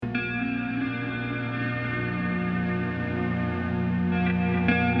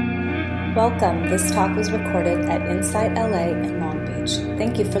Welcome. This talk was recorded at Insight LA in Long Beach.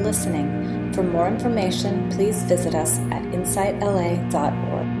 Thank you for listening. For more information, please visit us at insightla.org.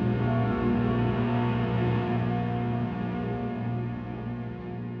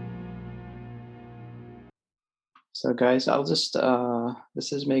 So guys, I'll just,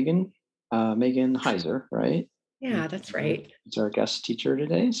 this is Megan Heiser, right? Yeah, that's right. She's our guest teacher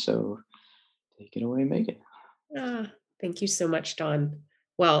today, so take it away, Megan. Thank you so much, Dawn.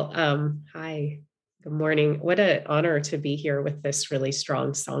 Well, hi, good morning. What an honor to be here with this really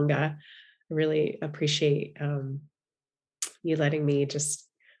strong Sangha. I really appreciate you letting me just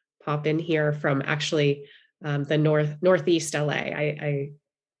pop in here from actually the northeast LA.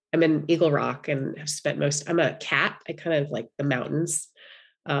 I'm in Eagle Rock and have spent I'm a cat. I kind of like the mountains.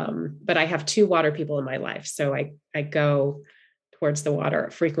 But I have two water people in my life. So I go towards the water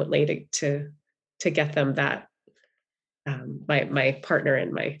frequently to get them that my partner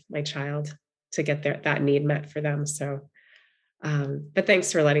and my child to get that need met for them. So but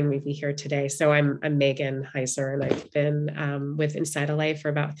thanks for letting me be here today. So I'm Megan Heiser, and I've been with Insight LA for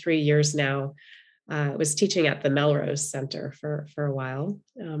about 3 years now. Was teaching at the Melrose Center for a while.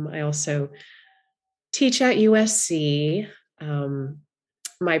 I also teach at USC.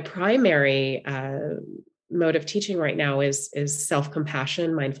 My primary mode of teaching right now is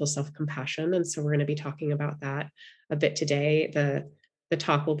self-compassion, mindful self-compassion. And so we're going to be talking about that a bit today. The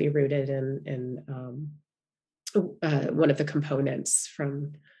talk will be rooted in one of the components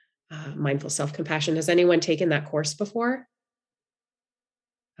from mindful self-compassion. Has anyone taken that course before?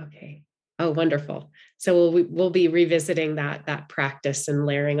 Okay. Oh, wonderful. So we'll be revisiting that practice and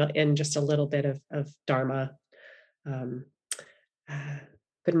layering in just a little bit of Dharma.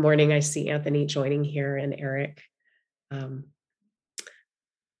 Good morning. I see Anthony joining here and Eric.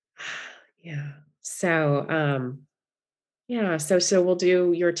 Yeah. So so we'll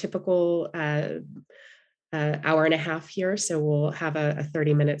do your typical hour and a half here. So we'll have a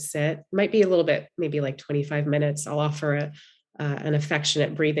 30-minute sit. Might be a little bit, maybe like 25 minutes. I'll offer an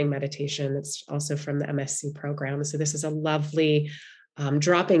affectionate breathing meditation. It's also from the MSc program. So this is a lovely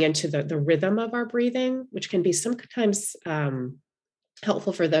dropping into the rhythm of our breathing, which can be sometimes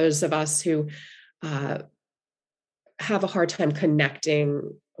helpful for those of us who have a hard time connecting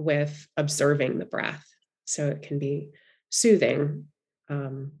with observing the breath. So it can be soothing.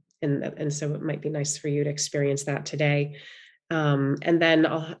 And so it might be nice for you to experience that today. And then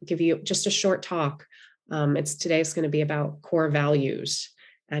I'll give you just a short talk. Today is going to be about core values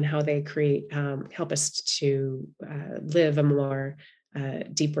and how they help us to live a more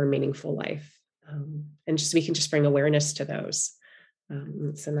deeper, meaningful life. And we can just bring awareness to those.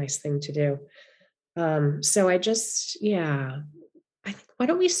 It's a nice thing to do. So I think, why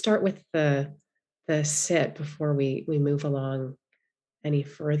don't we start with the sit before we move along any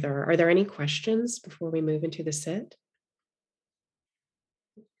further? Are there any questions before we move into the sit?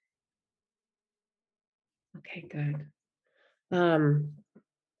 Okay, good.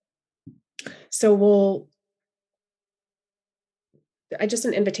 So I just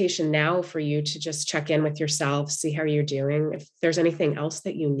an invitation now for you to just check in with yourself, see how you're doing. If there's anything else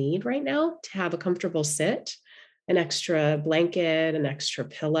that you need right now to have a comfortable sit, an extra blanket, an extra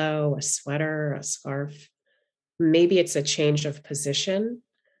pillow, a sweater, a scarf. Maybe it's a change of position.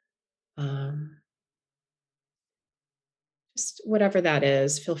 Just whatever that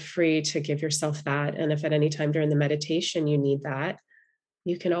is, feel free to give yourself that. And if at any time during the meditation you need that,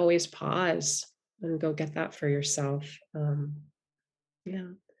 you can always pause and go get that for yourself.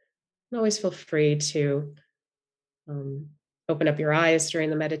 And always feel free to open up your eyes during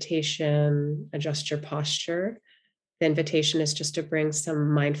the meditation, adjust your posture. The invitation is just to bring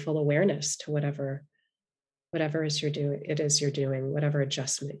some mindful awareness to whatever it is you're doing, whatever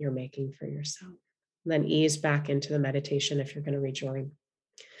adjustment you're making for yourself. And then ease back into the meditation if you're going to rejoin.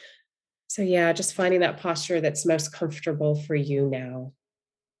 So just finding that posture that's most comfortable for you now.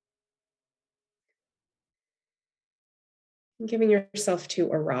 And giving yourself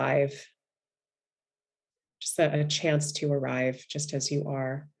to arrive, just a chance to arrive just as you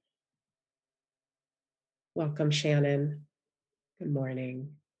are. Welcome, Shannon. Good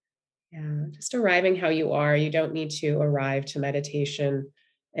morning. Yeah, just arriving how you are. You don't need to arrive to meditation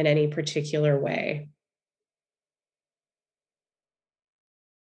in any particular way.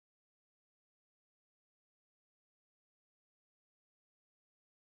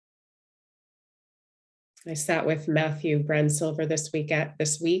 I sat with Matthew Brensilver this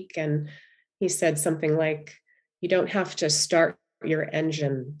week, and he said something like, "You don't have to start your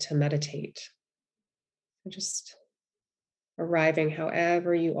engine to meditate. Just arriving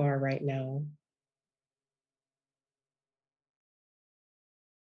however you are right now."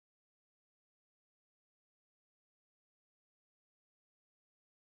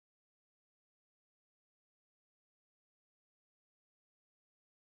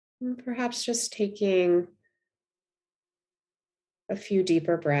 And perhaps just taking a few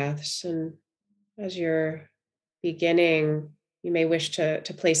deeper breaths. And as you're beginning, you may wish to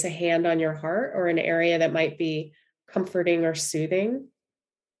place a hand on your heart or an area that might be comforting or soothing.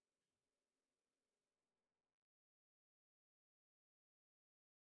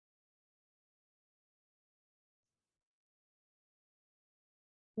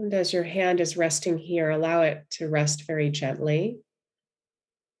 And as your hand is resting here, allow it to rest very gently.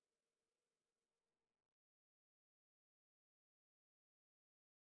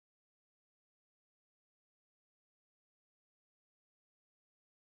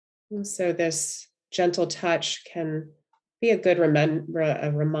 And so, this gentle touch can be a good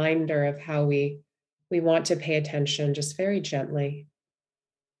a reminder of how we want to pay attention, just very gently.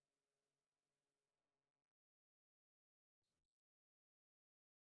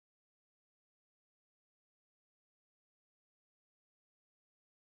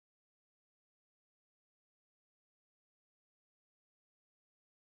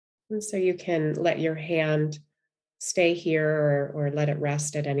 And so, you can let your hand stay here or let it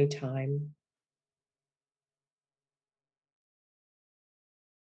rest at any time.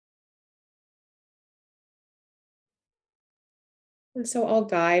 And so, I'll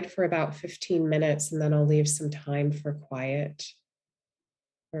guide for about 15 minutes and then I'll leave some time for quiet,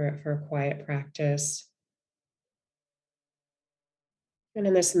 for quiet practice. And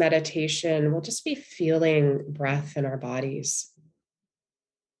in this meditation, we'll just be feeling breath in our bodies.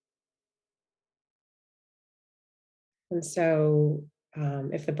 And so,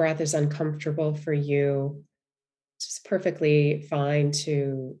 if the breath is uncomfortable for you, it's just perfectly fine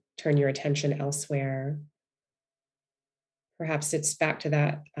to turn your attention elsewhere. Perhaps it's back to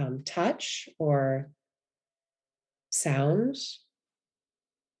that touch or sounds,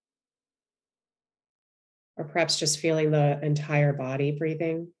 or perhaps just feeling the entire body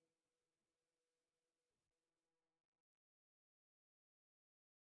breathing.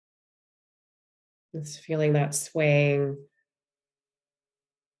 It's feeling that swaying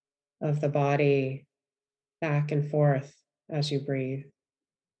of the body back and forth as you breathe.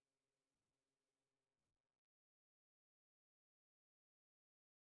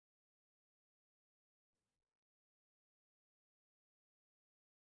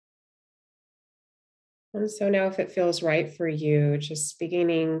 And so now, if it feels right for you, just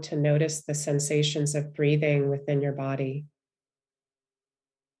beginning to notice the sensations of breathing within your body.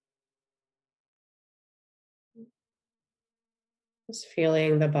 Just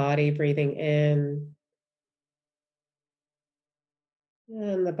feeling the body breathing in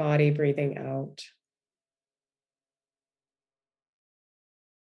and the body breathing out.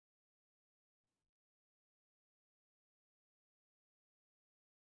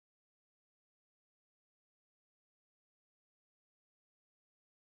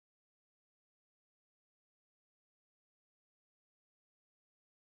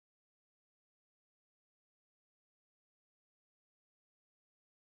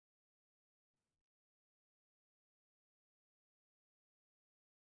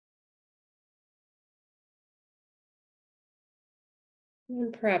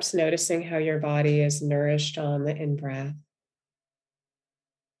 And perhaps noticing how your body is nourished on the in breath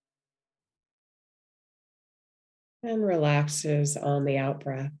and relaxes on the out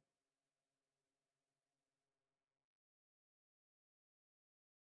breath.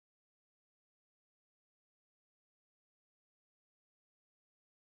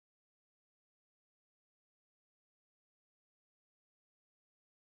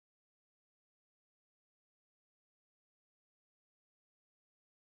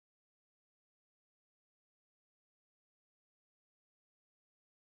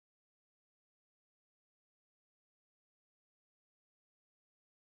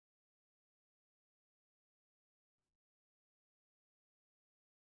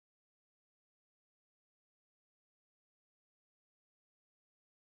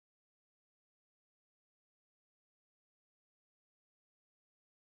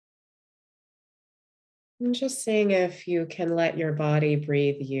 And just seeing if you can let your body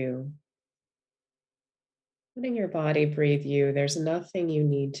breathe you. Letting your body breathe you. There's nothing you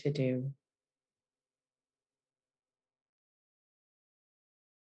need to do.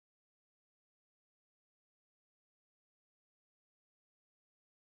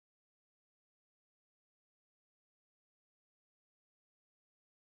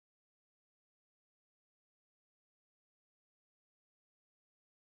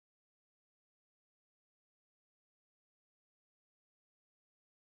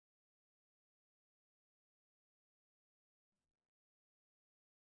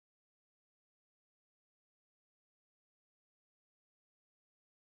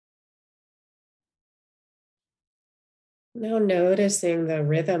 Now noticing the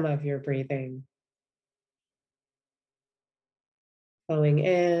rhythm of your breathing, flowing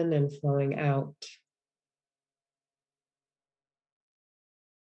in and flowing out.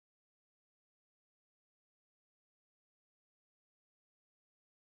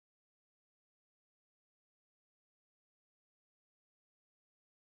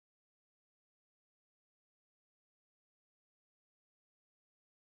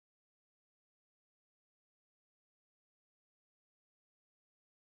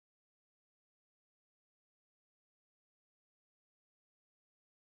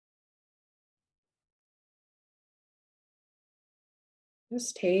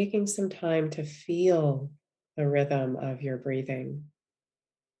 Just taking some time to feel the rhythm of your breathing.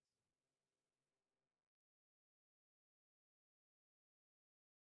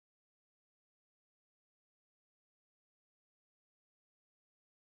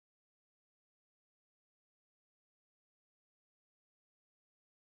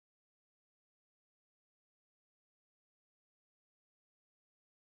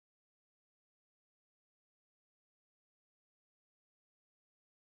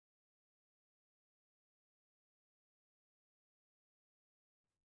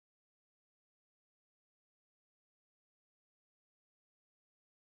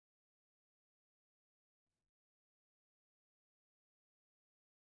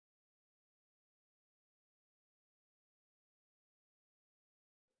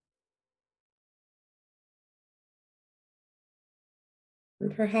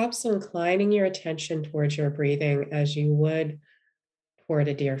 And perhaps inclining your attention towards your breathing as you would toward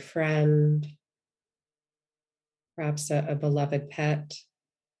a dear friend, perhaps a beloved pet.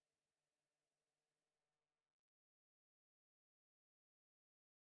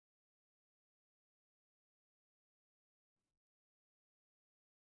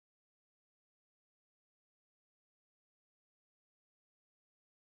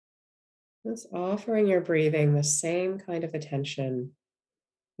 Just offering your breathing the same kind of attention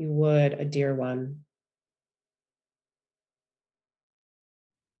you would a dear one.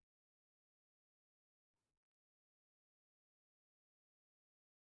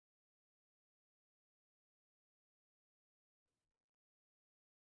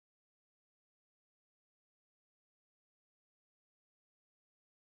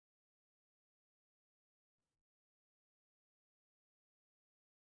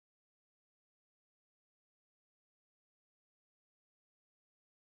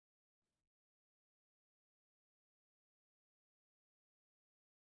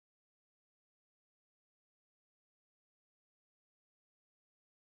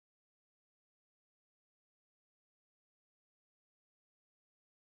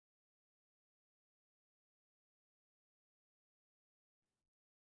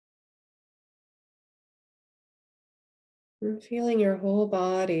 And feeling your whole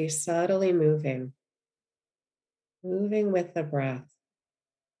body subtly moving, moving with the breath,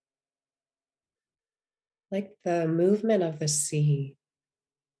 like the movement of the sea.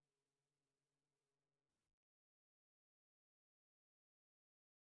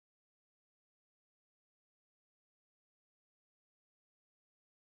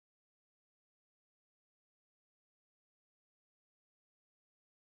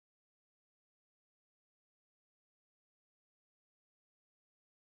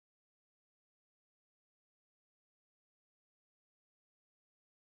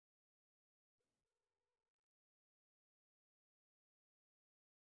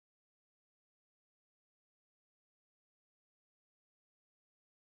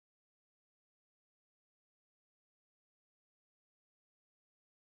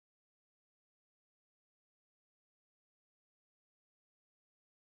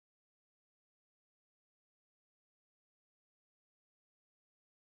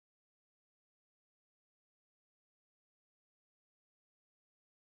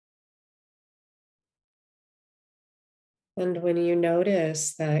 And when you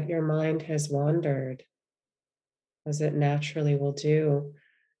notice that your mind has wandered, as it naturally will do,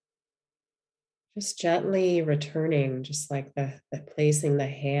 just gently returning, just like the placing the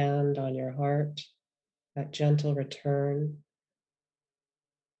hand on your heart, that gentle return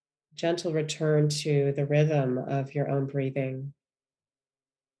to the rhythm of your own breathing.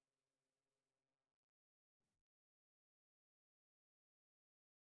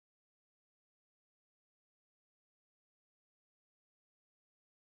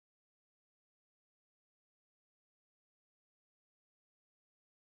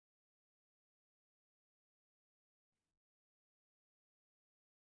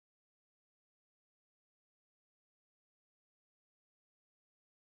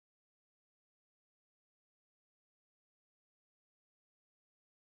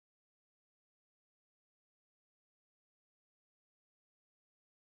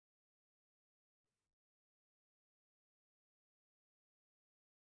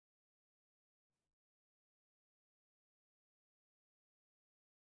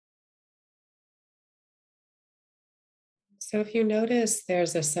 So if you notice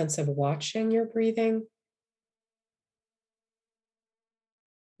there's a sense of watching your breathing,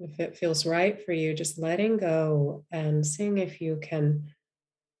 if it feels right for you, just letting go and seeing if you can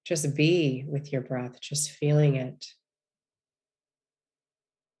just be with your breath, just feeling it.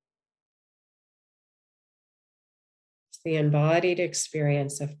 It's the embodied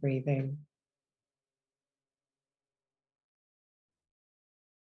experience of breathing.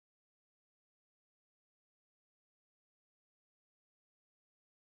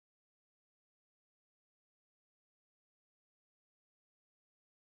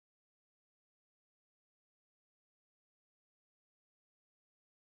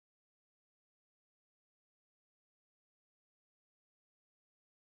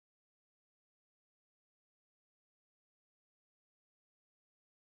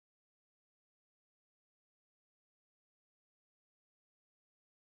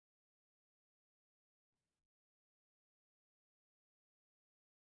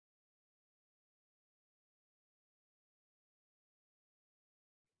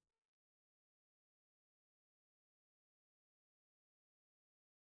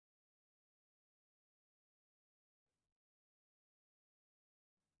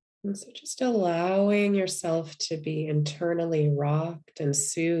 And so just allowing yourself to be internally rocked and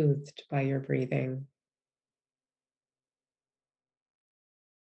soothed by your breathing.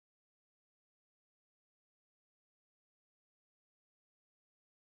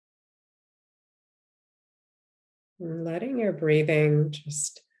 And letting your breathing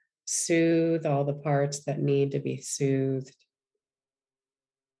just soothe all the parts that need to be soothed.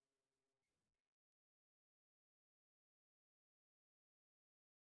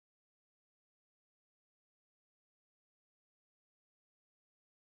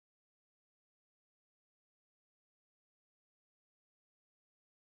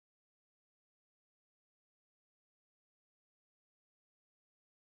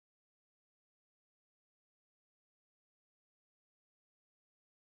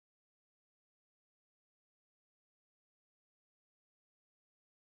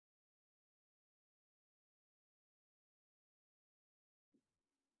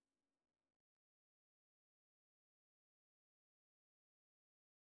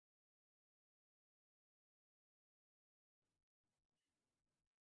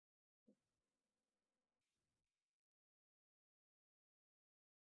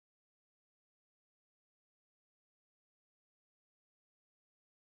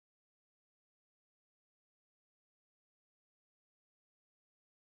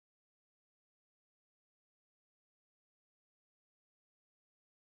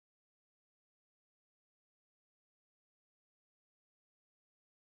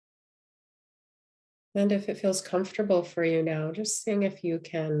 And if it feels comfortable for you now, just seeing if you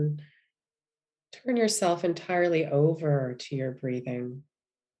can turn yourself entirely over to your breathing,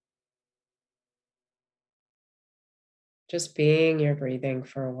 just being your breathing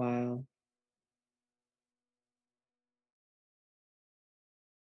for a while.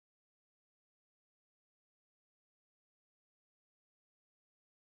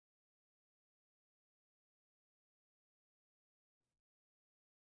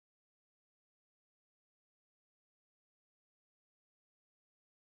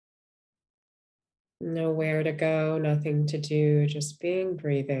 Nowhere to go, nothing to do, just being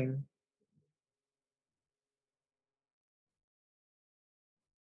breathing.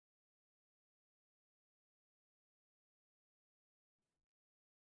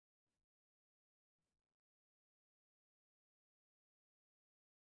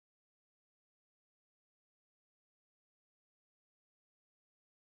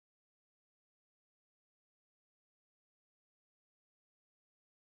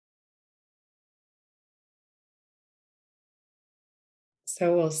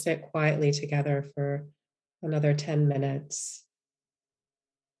 So we'll sit quietly together for another 10 minutes.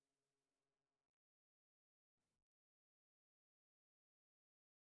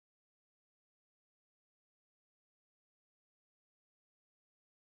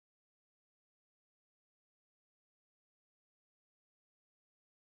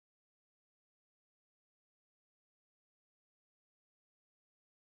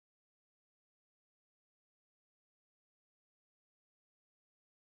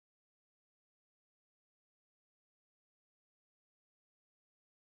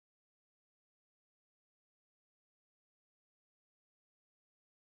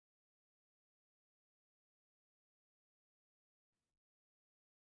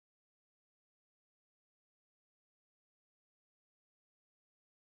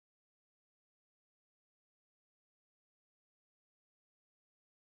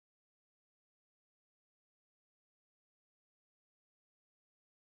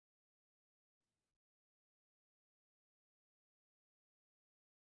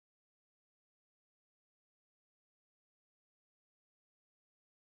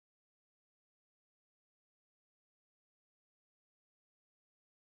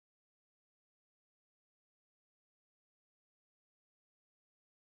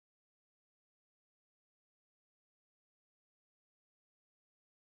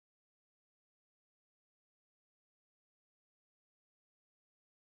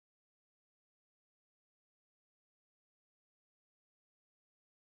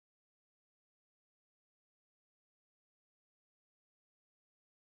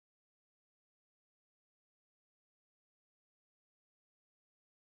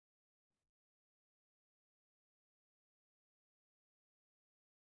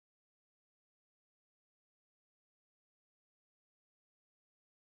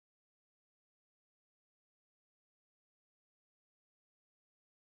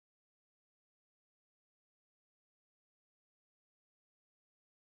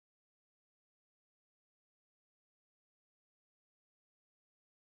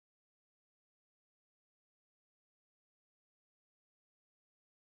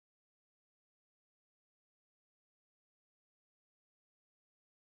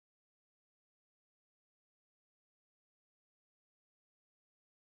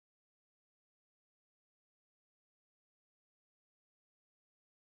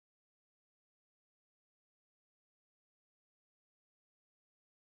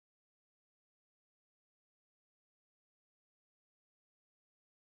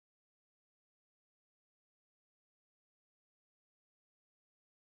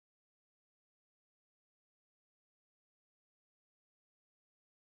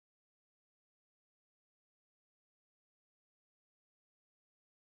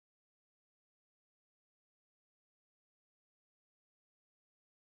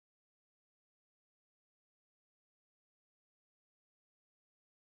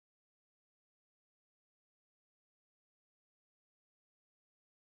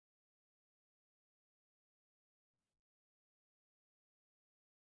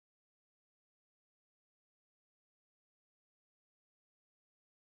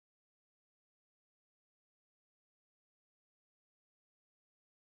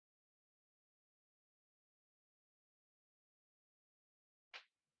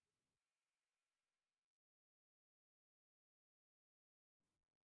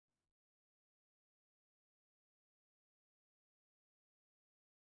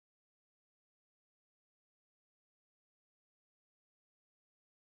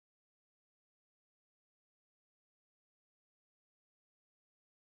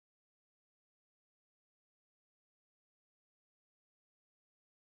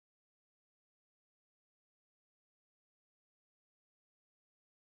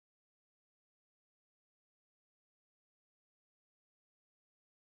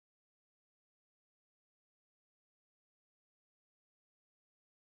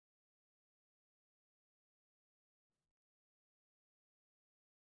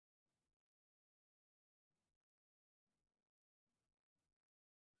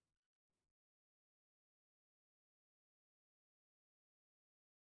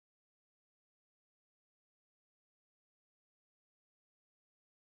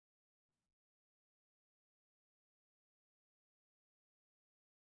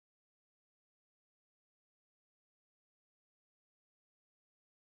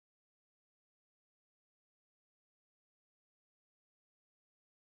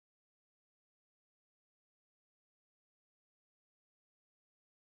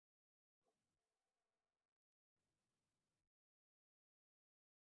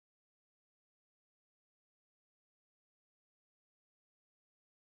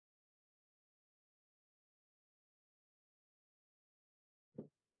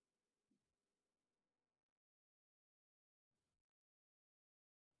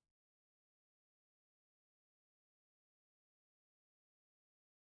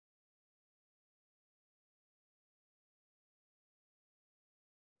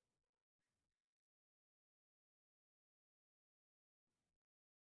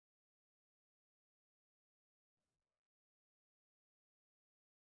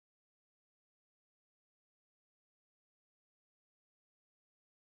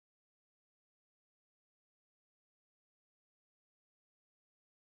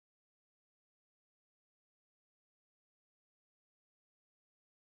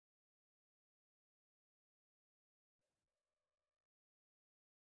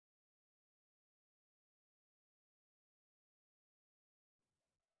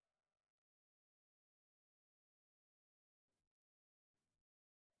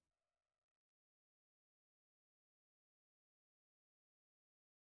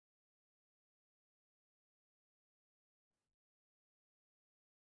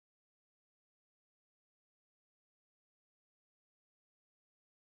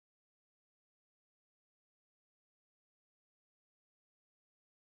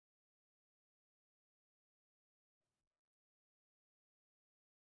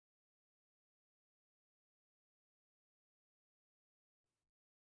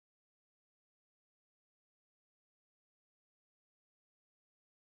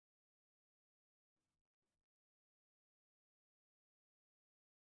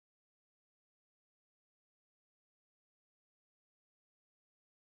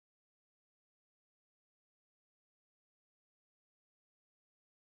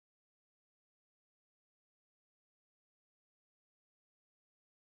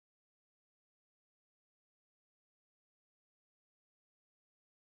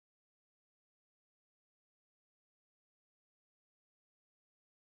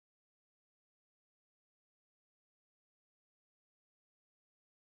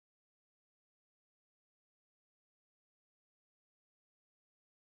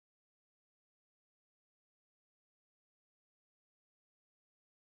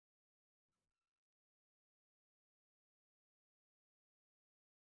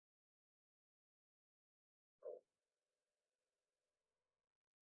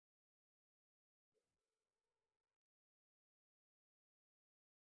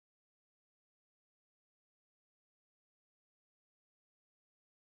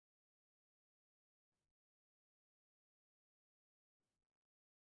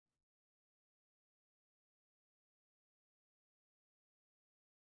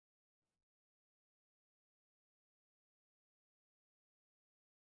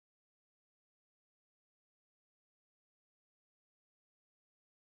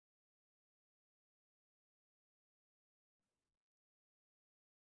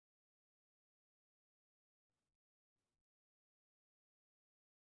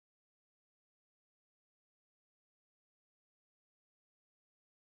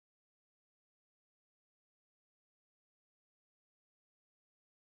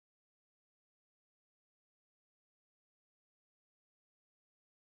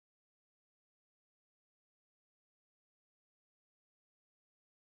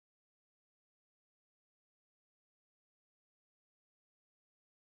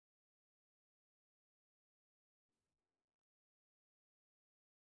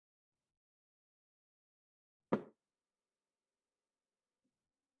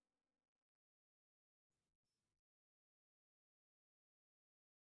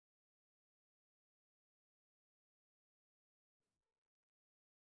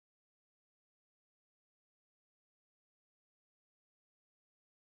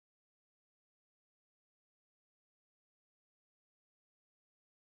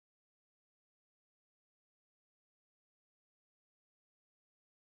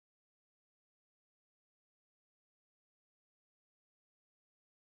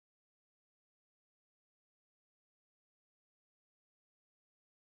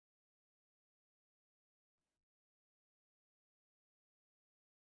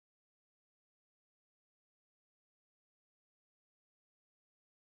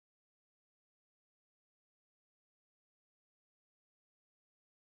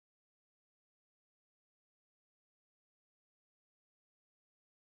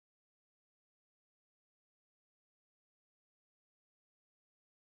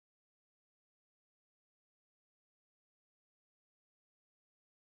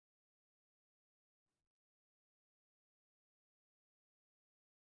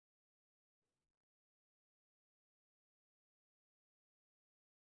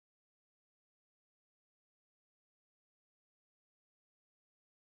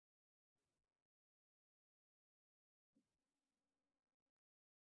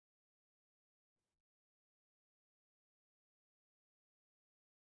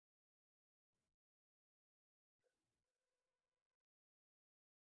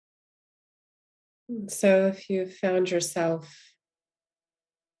 So if you found yourself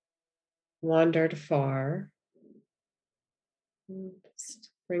wandered far, just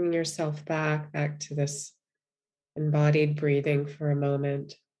bringing yourself back to this embodied breathing for a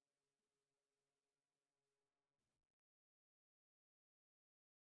moment.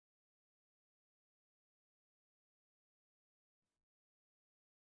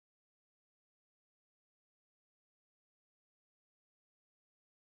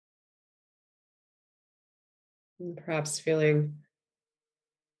 And perhaps feeling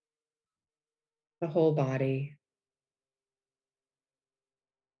the whole body,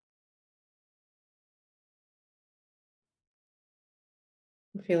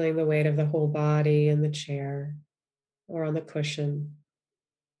 feeling the weight of the whole body in the chair or on the cushion.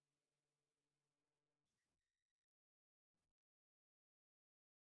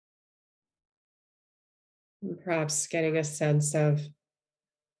 And perhaps getting a sense of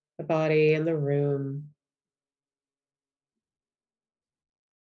the body and the room.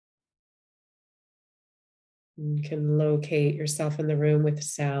 You can locate yourself in the room with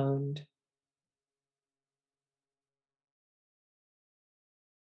sound.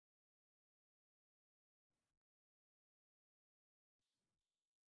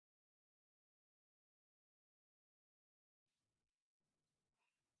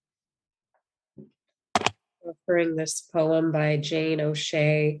 Offering this poem by Jane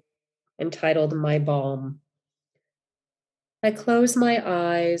O'Shea entitled My Balm. I close my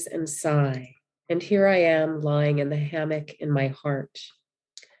eyes and sigh, and here I am lying in the hammock in my heart,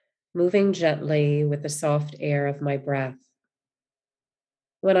 moving gently with the soft air of my breath.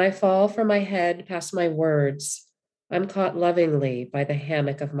 When I fall from my head past my words, I'm caught lovingly by the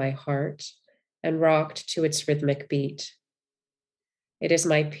hammock of my heart and rocked to its rhythmic beat. It is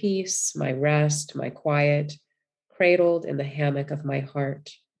my peace, my rest, my quiet, cradled in the hammock of my heart.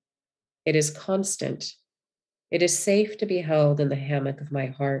 It is constant. It is safe to be held in the hammock of my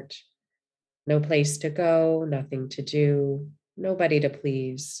heart. No place to go, nothing to do, nobody to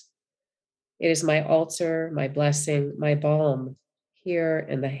please. It is my altar, my blessing, my balm here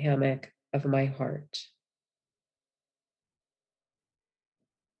in the hammock of my heart.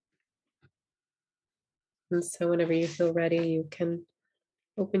 And so, whenever you feel ready, you can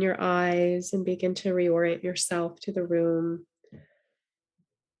open your eyes and begin to reorient yourself to the room.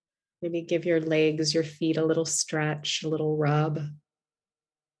 Maybe give your legs, your feet a little stretch, a little rub.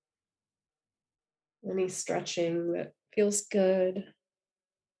 Any stretching that feels good.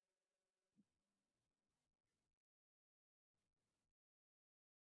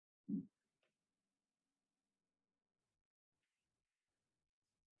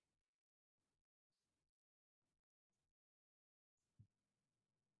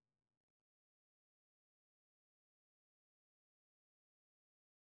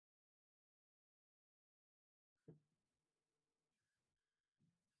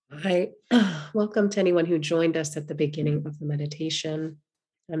 Hi, welcome to anyone who joined us at the beginning of the meditation.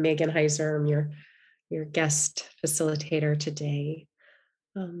 I'm Megan Heiser. I'm your guest facilitator today.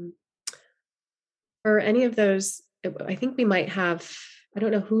 Um, for any of those, I think we might have, I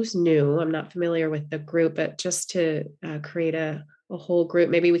don't know who's new. I'm not familiar with the group, but just to create a whole group,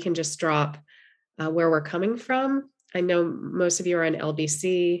 maybe we can just drop where we're coming from. I know most of you are in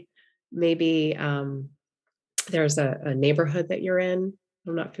LBC. Maybe there's a neighborhood that you're in.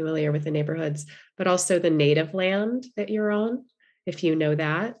 I'm not familiar with the neighborhoods, but also the native land that you're on. If you know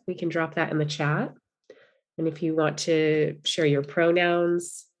that, we can drop that in the chat. And if you want to share your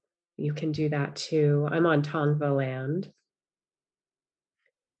pronouns, you can do that too. I'm on Tongva land.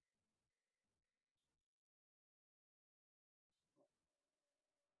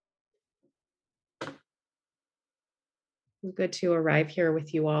 Good to arrive here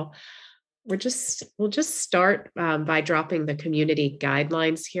with you all. We'll just start by dropping the community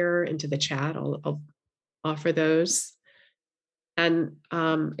guidelines here into the chat. I'll offer those. And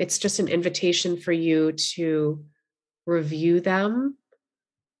it's just an invitation for you to review them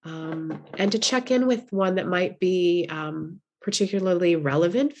and to check in with one that might be particularly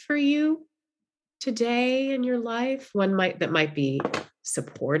relevant for you today in your life. One that might be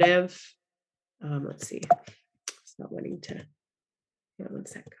supportive. Let's see. It's not wanting to. Yeah, one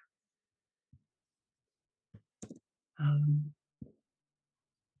sec. Here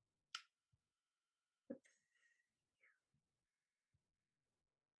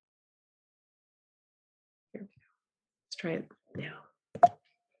we go. Let's try it now.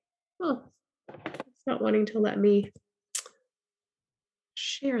 Oh, it's not wanting to let me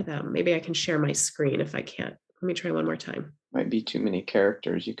share them. Maybe I can share my screen if I can't. Let me try one more time. Might be too many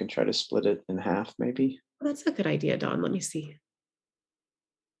characters. You can try to split it in half, maybe. Oh, that's a good idea, Dawn. Let me see.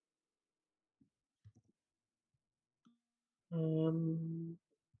 Let's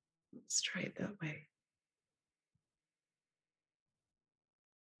try it that way.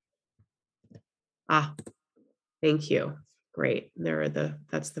 Ah, thank you. Great.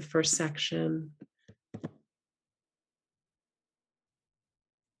 That's the first section.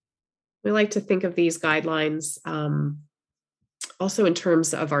 We like to think of these guidelines also in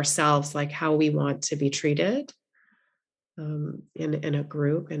terms of ourselves, like how we want to be treated in a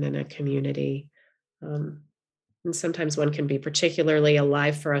group and in a community. Um, and sometimes one can be particularly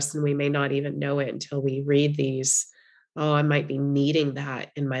alive for us, and we may not even know it until we read these. Oh, I might be needing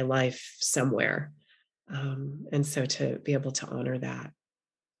that in my life somewhere. And so to be able to honor that,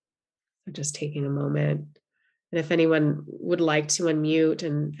 so just taking a moment. And if anyone would like to unmute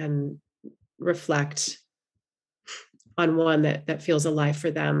and reflect on one that feels alive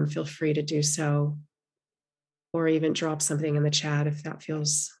for them, feel free to do so, or even drop something in the chat if that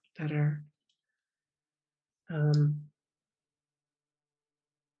feels better. Um,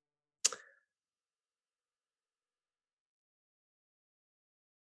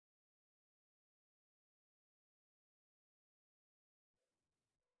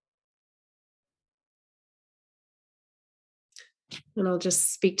 and I'll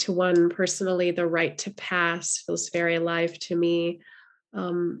just speak to one personally. The right to pass feels very alive to me,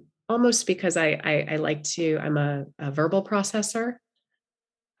 almost because I like to, I'm a verbal processor.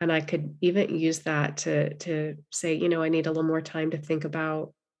 And I could even use that to say, I need a little more time to think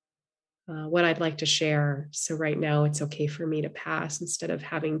about what I'd like to share. So right now it's okay for me to pass instead of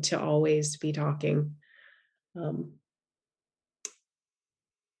having to always be talking um,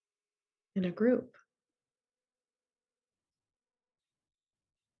 in a group.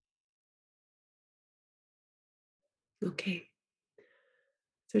 Okay.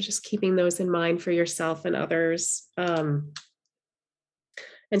 So just keeping those in mind for yourself and others.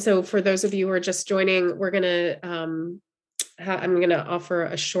 And so for those of you who are just joining, we're going to, I'm going to offer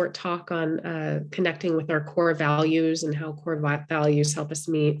a short talk on connecting with our core values and how core values help us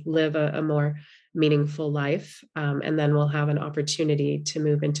live a more meaningful life. And then we'll have an opportunity to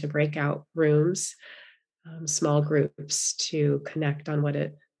move into breakout rooms, small groups, to connect on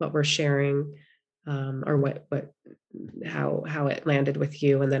what we're sharing, or how it landed with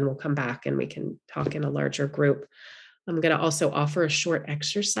you. And then we'll come back and we can talk in a larger group. I'm going to also offer a short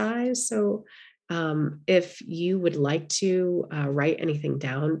exercise. So if you would like to write anything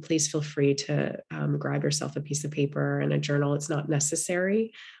down, please feel free to grab yourself a piece of paper and a journal. It's not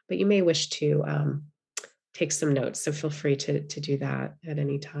necessary, but you may wish to take some notes. So feel free to do that at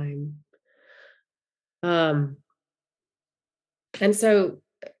any time. And so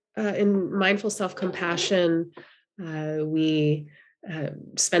in mindful self-compassion, we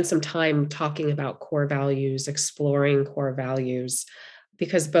spend some time talking about core values, exploring core values,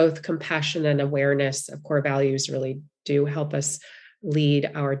 because both compassion and awareness of core values really do help us lead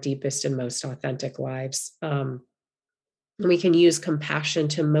our deepest and most authentic lives. We can use compassion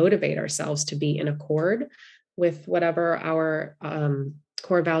to motivate ourselves to be in accord with whatever our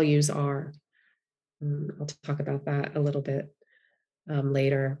core values are. I'll talk about that a little bit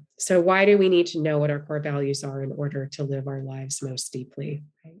later. So why do we need to know what our core values are in order to live our lives most deeply?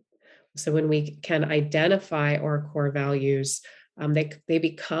 Right? So when we can identify our core values, they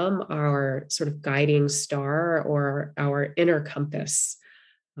become our sort of guiding star or our inner compass.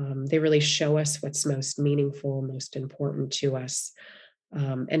 They really show us what's most meaningful, most important to us.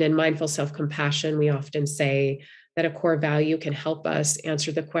 And in mindful self-compassion, we often say that a core value can help us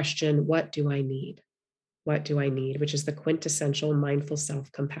answer the question, what do I need? What do I need? Which is the quintessential mindful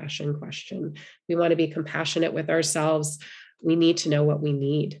self-compassion question. We want to be compassionate with ourselves. We need to know what we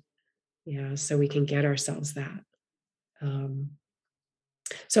need. Yeah, so we can get ourselves that.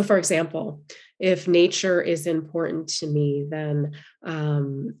 So for example, if nature is important to me, then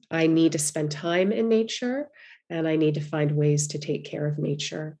I need to spend time in nature and I need to find ways to take care of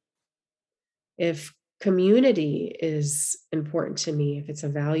nature. If community is important to me, if it's a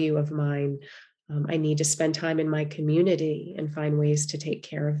value of mine, I need to spend time in my community and find ways to take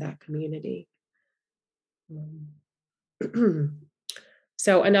care of that community.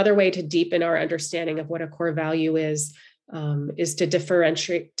 So another way to deepen our understanding of what a core value is to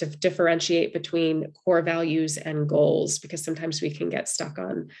differentiate between core values and goals, because sometimes we can get stuck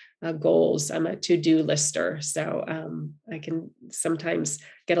on goals. I'm a to-do lister, so I can sometimes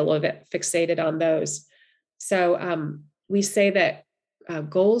get a little bit fixated on those. So we say that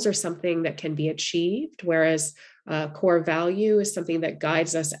goals are something that can be achieved, whereas core value is something that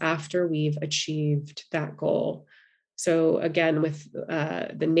guides us after we've achieved that goal. So again, with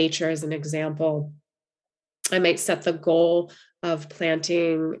the nature as an example, I might set the goal of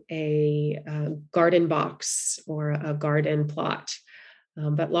planting a garden box or a garden plot.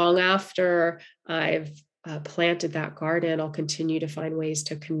 But long after I've planted that garden, I'll continue to find ways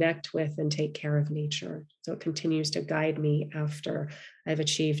to connect with and take care of nature. So it continues to guide me after I've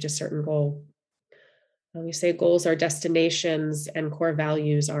achieved a certain goal. We say goals are destinations and core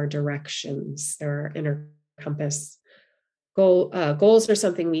values are directions. They're our inner compass. Goals are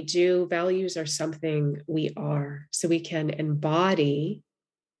something we do. Values are something we are. So we can embody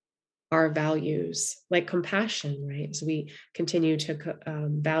our values, like compassion, right? So we continue to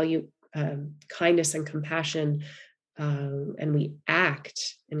value kindness and compassion, and we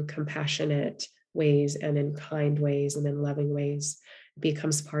act in compassionate ways and in kind ways and in loving ways. It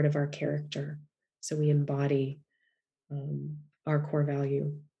becomes part of our character. So we embody our core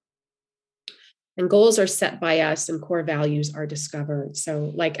value. And goals are set by us and core values are discovered.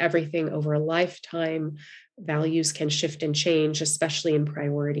 So, like everything over a lifetime, values can shift and change, especially in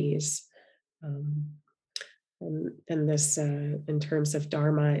priorities. And this, in terms of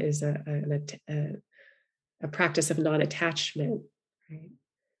Dharma, is a practice of non-attachment. Right?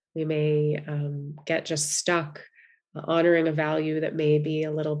 We may get just stuck honoring a value that may be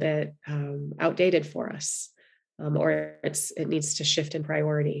a little bit outdated for us, or it needs to shift in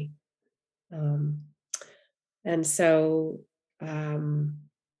priority. And so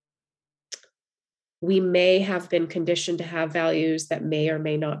we may have been conditioned to have values that may or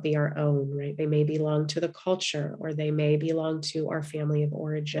may not be our own, right? They may belong to the culture or they may belong to our family of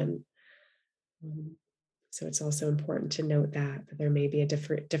origin. So it's also important to note that there may be a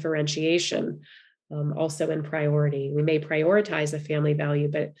differentiation also in priority. We may prioritize a family value,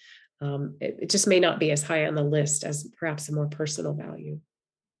 but it just may not be as high on the list as perhaps a more personal value.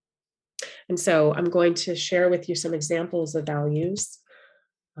 And so I'm going to share with you some examples of values.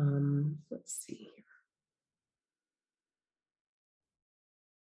 Let's see.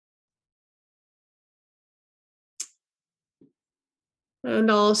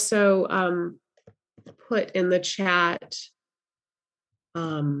 And also put in the chat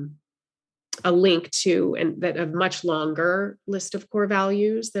a link to a much longer list of core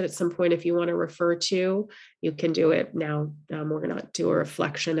values that at some point, if you want to refer to, you can do it now. We're going to do a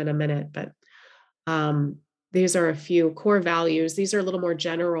reflection in a minute, but these are a few core values. These are a little more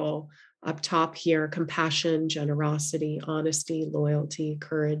general up top here: compassion, generosity, honesty, loyalty,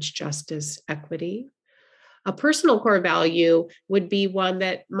 courage, justice, equity. A personal core value would be one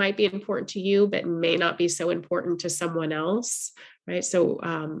that might be important to you, but may not be so important to someone else, right? So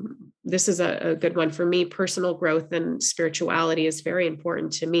this is a good one for me. Personal growth and spirituality is very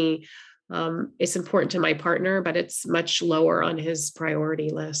important to me. It's important to my partner, but it's much lower on his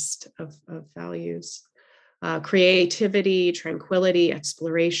priority list of values. Creativity, tranquility,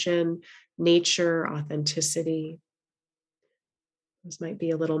 exploration, nature, authenticity. This might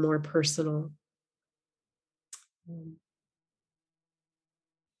be a little more personal.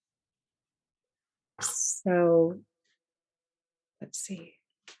 So let's see.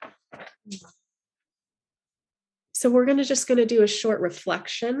 So we're just going to do a short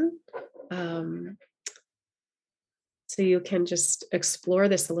reflection. So you can just explore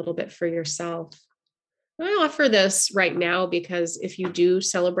this a little bit for yourself. I offer this right now because if you do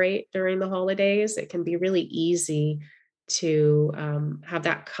celebrate during the holidays, it can be really easy to have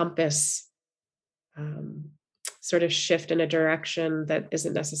that compass sort of shift in a direction that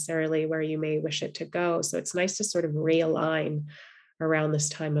isn't necessarily where you may wish it to go. So it's nice to sort of realign around this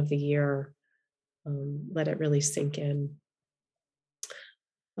time of the year. Let it really sink in.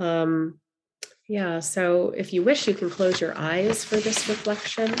 Yeah, so if you wish, you can close your eyes for this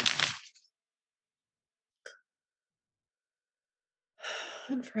reflection.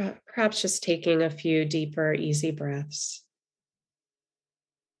 And perhaps just taking a few deeper, easy breaths.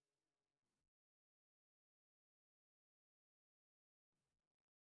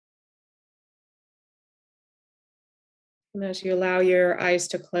 And as you allow your eyes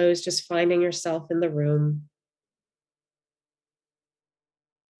to close, just finding yourself in the room.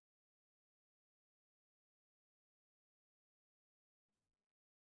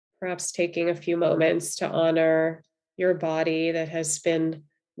 Perhaps taking a few moments to honor your body that has been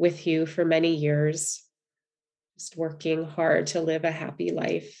with you for many years, just working hard to live a happy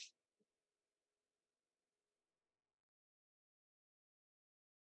life.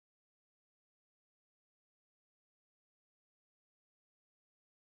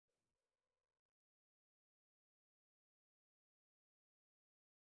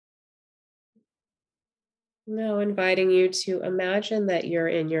 Now inviting you to imagine that you're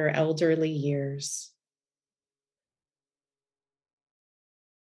in your elderly years.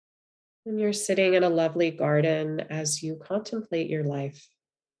 And you're sitting in a lovely garden as you contemplate your life.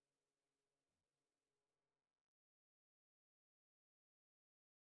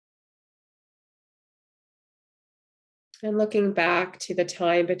 And looking back to the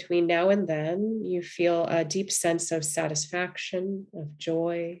time between now and then, you feel a deep sense of satisfaction, of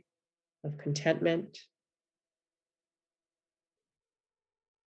joy, of contentment.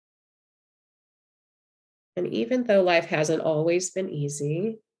 And even though life hasn't always been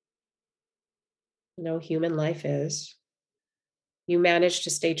easy, human life is, you manage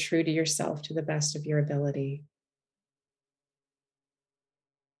to stay true to yourself to the best of your ability.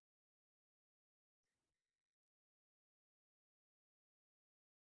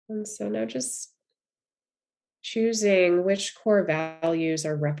 And so now just choosing which core values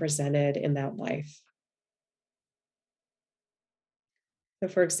are represented in that life. So,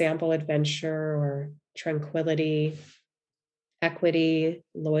 for example, adventure or tranquility, equity,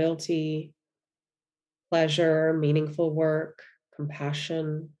 loyalty, pleasure, meaningful work,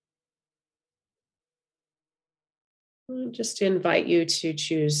 compassion. Just to invite you to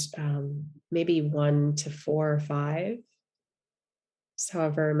choose maybe 1 to 4 or 5,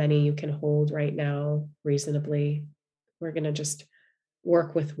 however many you can hold right now reasonably. We're going to just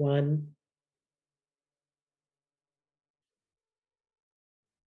work with one.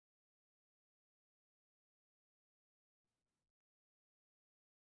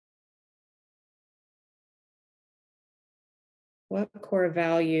 What core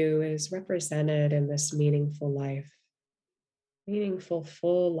value is represented in this meaningful life? Meaningful,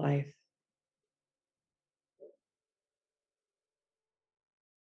 full life.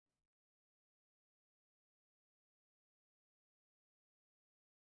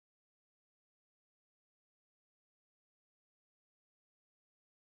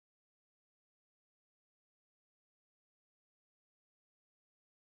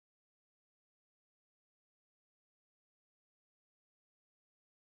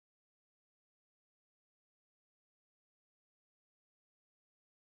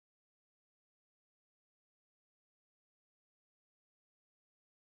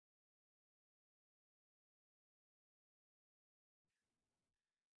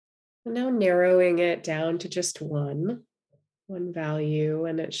 And now narrowing it down to just one value,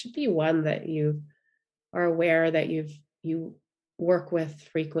 and it should be one that you are aware that you work with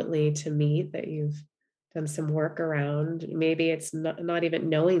frequently to meet, that you've done some work around. Maybe it's not even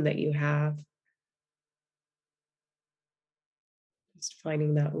knowing that you have, just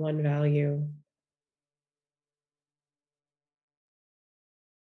finding that one value.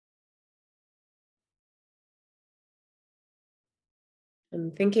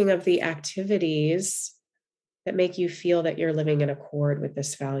 And thinking of the activities that make you feel that you're living in accord with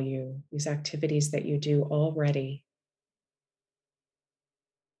this value, these activities that you do already.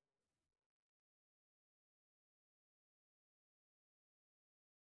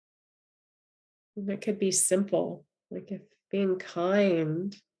 And it could be simple, like if being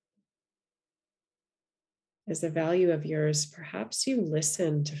kind is a value of yours, perhaps you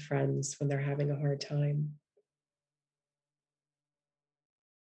listen to friends when they're having a hard time.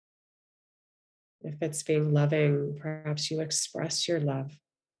 If it's being loving, perhaps you express your love.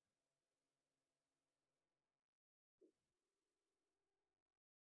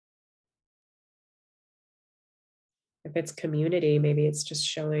 If it's community, maybe it's just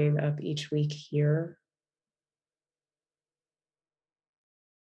showing up each week here.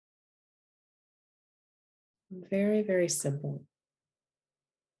 Very, very simple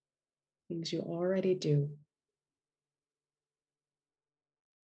things you already do.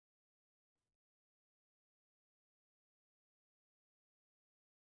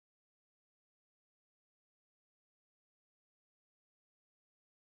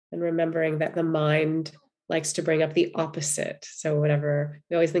 And remembering that the mind likes to bring up the opposite. So whatever,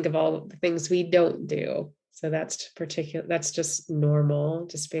 we always think of all the things we don't do. So that's just normal,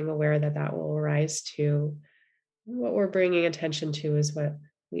 just being aware that that will arise too. What we're bringing attention to is what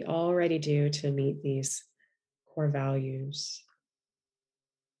we already do to meet these core values.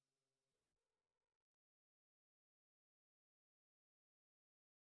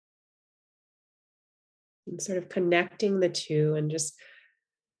 And sort of connecting the two and just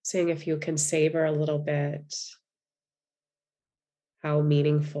seeing if you can savor a little bit how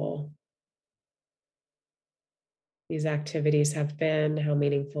meaningful these activities have been, how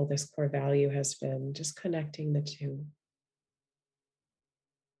meaningful this core value has been, just connecting the two.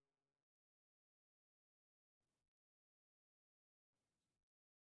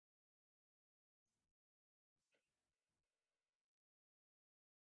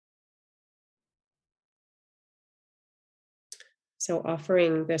 So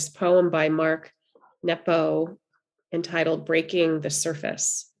offering this poem by Mark Nepo entitled Breaking the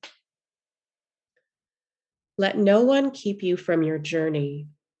Surface. Let no one keep you from your journey.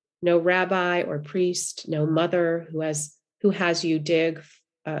 No rabbi or priest, no mother who has you dig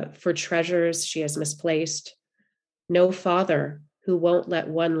for treasures she has misplaced. No father who won't let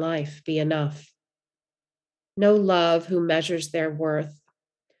one life be enough. No love who measures their worth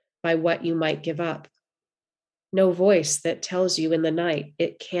by what you might give up. No voice that tells you in the night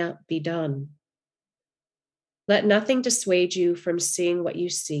it can't be done. Let nothing dissuade you from seeing what you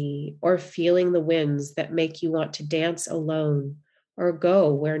see or feeling the winds that make you want to dance alone or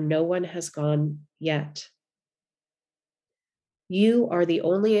go where no one has gone yet. You are the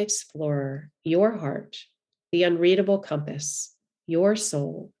only explorer, your heart, the unreadable compass, your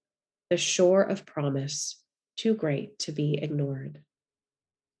soul, the shore of promise, too great to be ignored.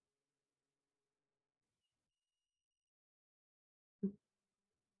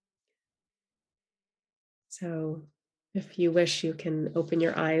 So if you wish, you can open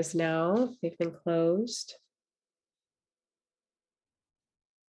your eyes now. They've been closed.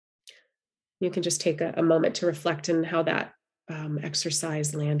 You can just take a moment to reflect on how that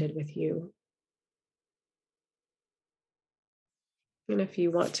exercise landed with you. And if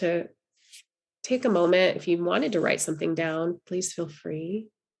you want to take a moment, if you wanted to write something down, please feel free.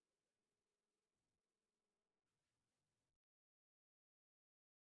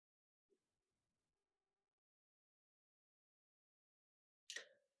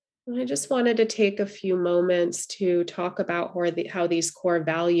 And I just wanted to take a few moments to talk about how these core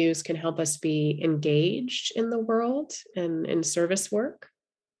values can help us be engaged in the world and in service work.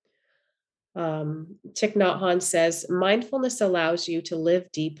 Thich Nhat Hanh says, mindfulness allows you to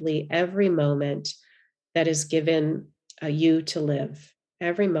live deeply every moment that is given you to live,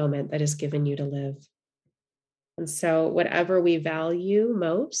 every moment that is given you to live. And so whatever we value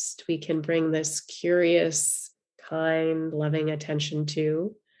most, we can bring this curious, kind, loving attention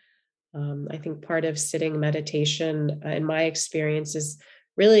to. I think part of sitting meditation, in my experience, is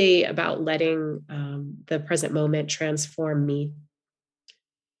really about letting the present moment transform me.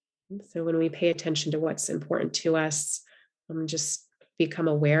 So when we pay attention to what's important to us, just become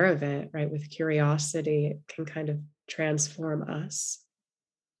aware of it, right? With curiosity, it can kind of transform us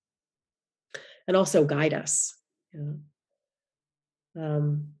and also guide us.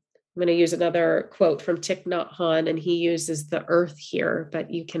 I'm going to use another quote from Thich Nhat Hanh, and he uses the earth here,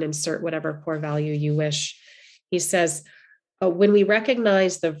 but you can insert whatever core value you wish. He says, when we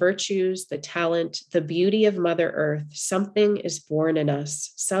recognize the virtues, the talent, the beauty of Mother Earth, something is born in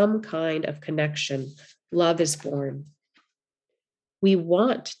us, some kind of connection. Love is born. We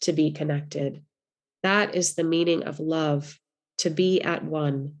want to be connected. That is the meaning of love, to be at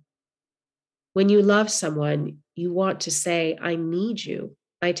one. When you love someone, you want to say, I need you.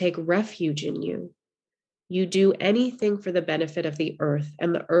 I take refuge in you. You do anything for the benefit of the earth,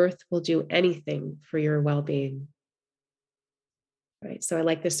 and the earth will do anything for your well-being. Right. So I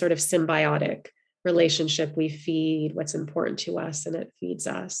like this sort of symbiotic relationship. We feed what's important to us, and it feeds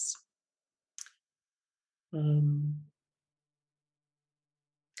us. And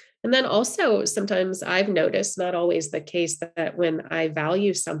then also sometimes I've noticed, not always the case, that when I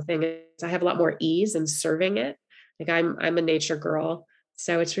value something, I have a lot more ease in serving it. Like I'm a nature girl,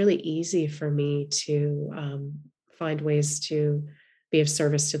 so it's really easy for me to find ways to be of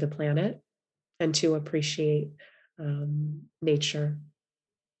service to the planet and to appreciate nature.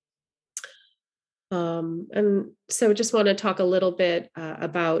 And so just want to talk a little bit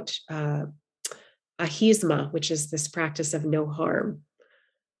about ahisma, which is this practice of no harm.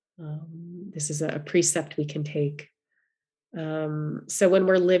 This is a precept we can take. So when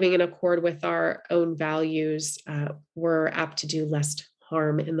we're living in accord with our own values, we're apt to do less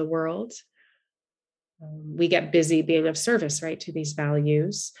harm in the world. We get busy being of service, right, to these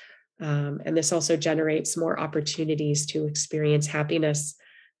values. And this also generates more opportunities to experience happiness.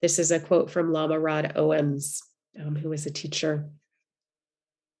 This is a quote from Lama Rod Owens, who was a teacher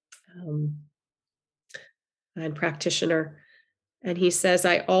and practitioner. And he says,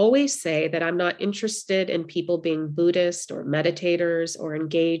 I always say that I'm not interested in people being Buddhist or meditators or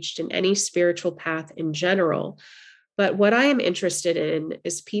engaged in any spiritual path in general. But what I am interested in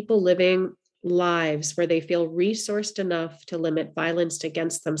is people living lives where they feel resourced enough to limit violence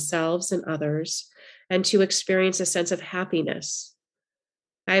against themselves and others and to experience a sense of happiness.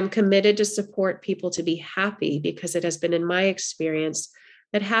 I am committed to support people to be happy because it has been in my experience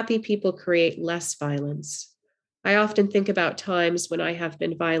that happy people create less violence. I often think about times when I have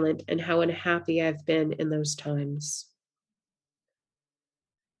been violent and how unhappy I've been in those times.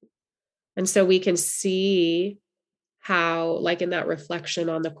 And so we can see how, like in that reflection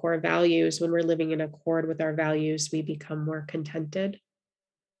on the core values, when we're living in accord with our values, we become more contented,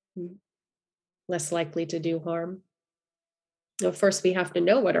 less likely to do harm. Now, first, we have to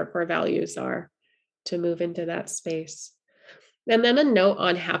know what our core values are to move into that space. And then a note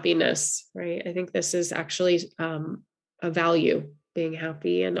on happiness, right? I think this is actually a value, being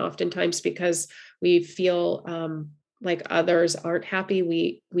happy. And oftentimes, because we feel like others aren't happy,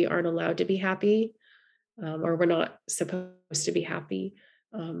 we aren't allowed to be happy, or we're not supposed to be happy.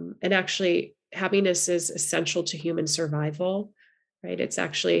 And actually, happiness is essential to human survival, right? It's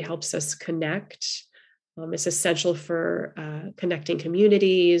actually helps us connect. It's essential for connecting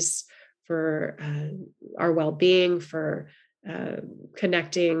communities, for our well-being, for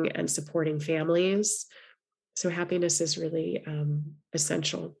connecting and supporting families. So happiness is really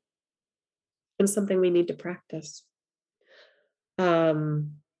essential and something we need to practice.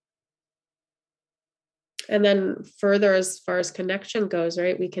 Um, and then further, as far as connection goes,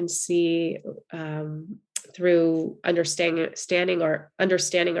 right, we can see through understanding our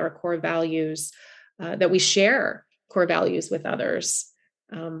core values, that we share core values with others.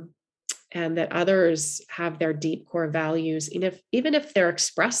 And that others have their deep core values, even if they're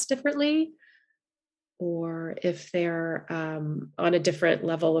expressed differently, or if they're on a different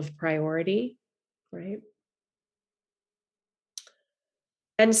level of priority, right?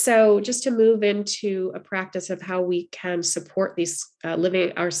 And so, just to move into a practice of how we can support these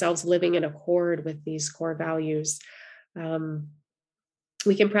living in accord with these core values,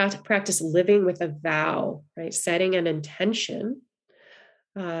 we can practice living with a vow, right? Setting an intention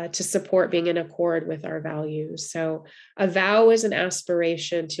to support being in accord with our values. So, a vow is an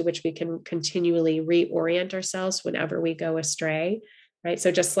aspiration to which we can continually reorient ourselves whenever we go astray, right?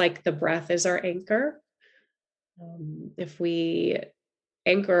 So, just like the breath is our anchor, if we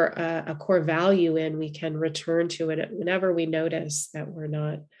anchor a core value in, we can return to it whenever we notice that we're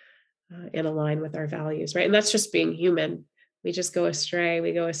not in line with our values, right? And that's just being human. We just go astray,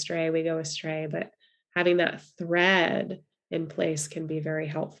 we go astray, we go astray. But having that thread in place can be very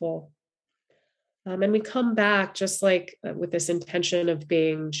helpful. And we come back just like with this intention of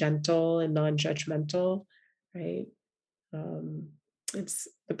being gentle and non-judgmental, right? It's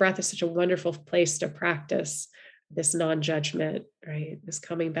the breath is such a wonderful place to practice this non-judgment, right? This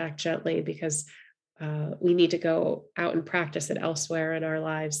coming back gently, because we need to go out and practice it elsewhere in our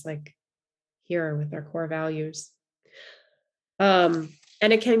lives, like here with our core values. And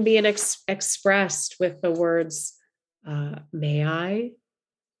it can be expressed with the words, may I,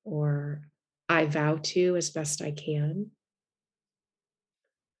 or I vow to as best I can.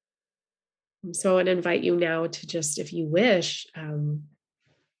 So I want to invite you now to just, if you wish,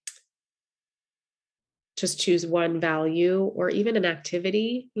 just choose one value or even an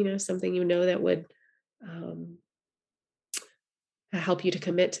activity, something that would help you to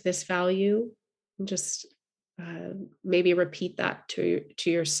commit to this value. And just maybe repeat that to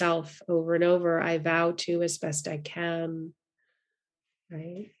yourself over and over. I vow to as best I can,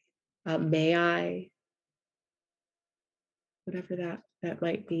 right? May I, whatever that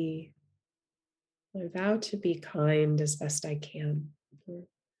might be. I vow to be kind as best I can.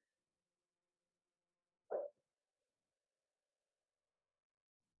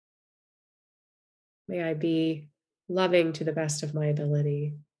 May I be loving to the best of my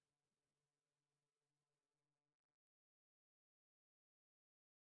ability.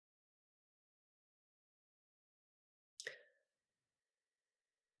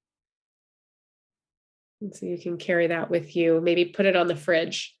 And so you can carry that with you, maybe put it on the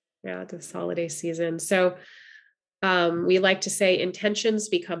fridge, this holiday season. So we like to say intentions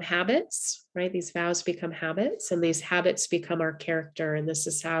become habits, right? These vows become habits, and these habits become our character. And this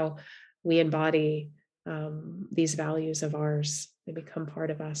is how we embody these values of ours. They become part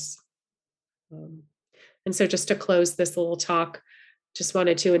of us. And so just to close this little talk, just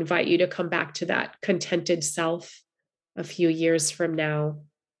wanted to invite you to come back to that contented self a few years from now.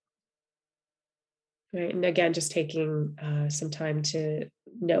 Right. And again, just taking some time to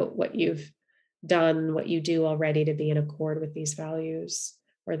note what you've done, what you do already to be in accord with these values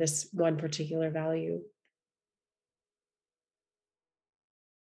or this one particular value.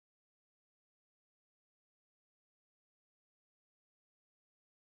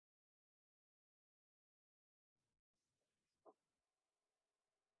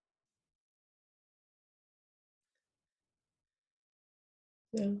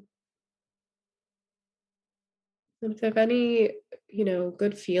 Yeah. And if any,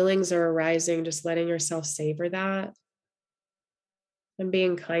 good feelings are arising, just letting yourself savor that and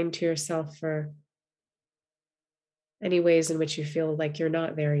being kind to yourself for any ways in which you feel like you're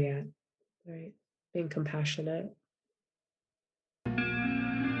not there yet, right? Being compassionate.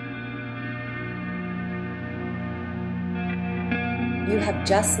 You have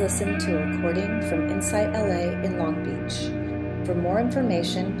just listened to a recording from Insight LA in Long Beach. For more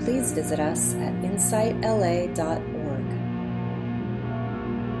information, please visit us at insightla.org.